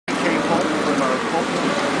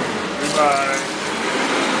We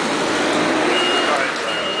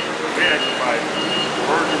actually buy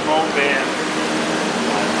virgin mold band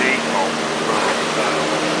date mold from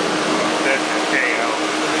SNK out.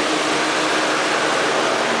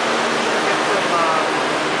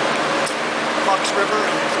 Fox River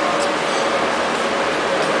in Wisconsin.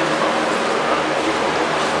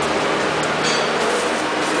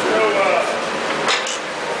 Go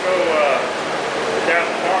down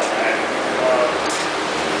the park, man.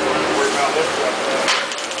 Don't worry about this stuff.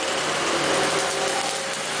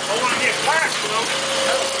 I want to get black, though.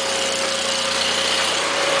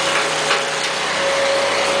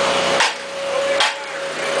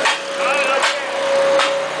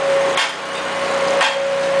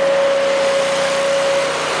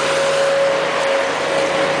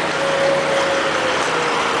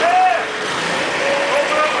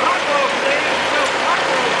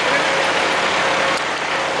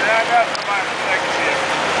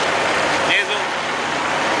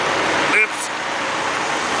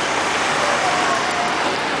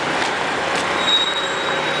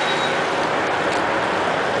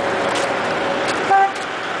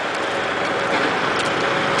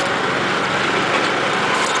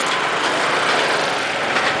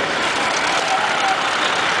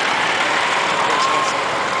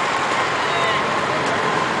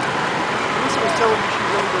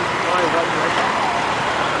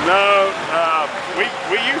 No, we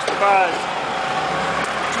used to buy.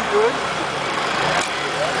 Too good?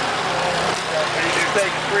 Are you just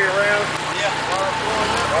taking 3 around? Yeah.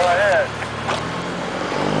 Go ahead.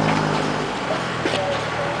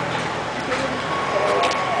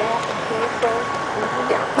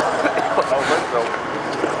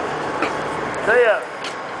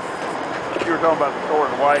 You were talking about the store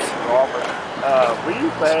in White office. We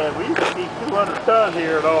used to keep 200 tons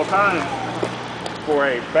here at all times for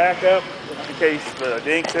a backup in case the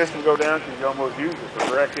ink system go down, because you almost use it for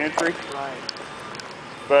direct entry. Right.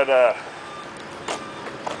 But I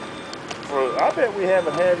bet we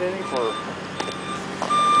haven't had any for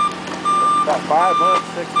about 5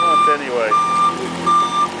 months, 6 months anyway.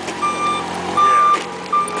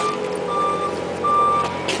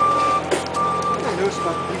 I noticed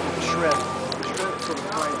about the people to shred. The shred sort of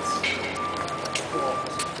hides.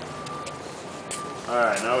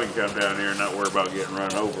 Alright, now we can come down here and not worry about getting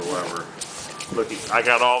run over while we're looking. I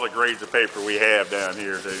got all the grades of paper we have down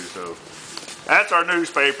here too, so that's our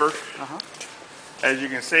newspaper. As you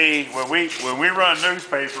can see, when we run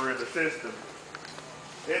newspaper in the system,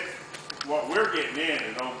 what we're getting in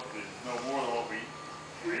is no more than what we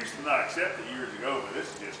used to not accept it years ago, but this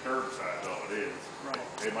is just curbside, all it is. Right.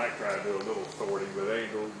 They might try to do a little sorting, but they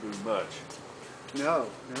ain't gonna do much. No.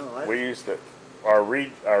 We used to, our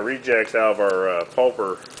rejects out of our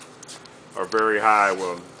pulper are very high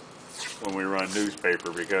when we run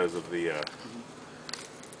newspaper because of the, you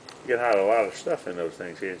can hide a lot of stuff in those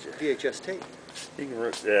things, can't you? VHS tape. You can,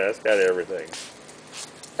 yeah, it's got everything.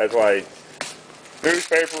 That's why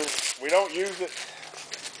newspaper, we don't use it.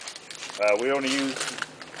 We don't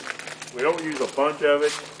use a bunch of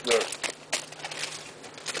it. But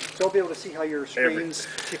So I'll be able to see how your screens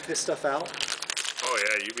kick this stuff out. Oh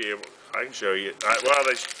yeah, you'll be able. I can show you. Well,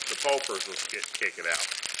 the pulpers will kick it out.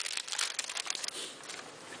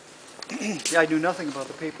 Yeah, I knew nothing about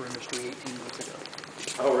the paper industry 18 months ago.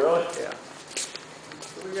 Oh really? Yeah.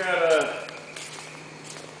 We got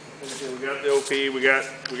we got the OP.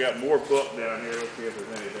 We got more book down here. Let's see if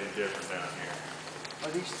there's anything different down here.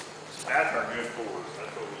 Are these? That's our good cores.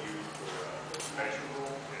 That's what we use.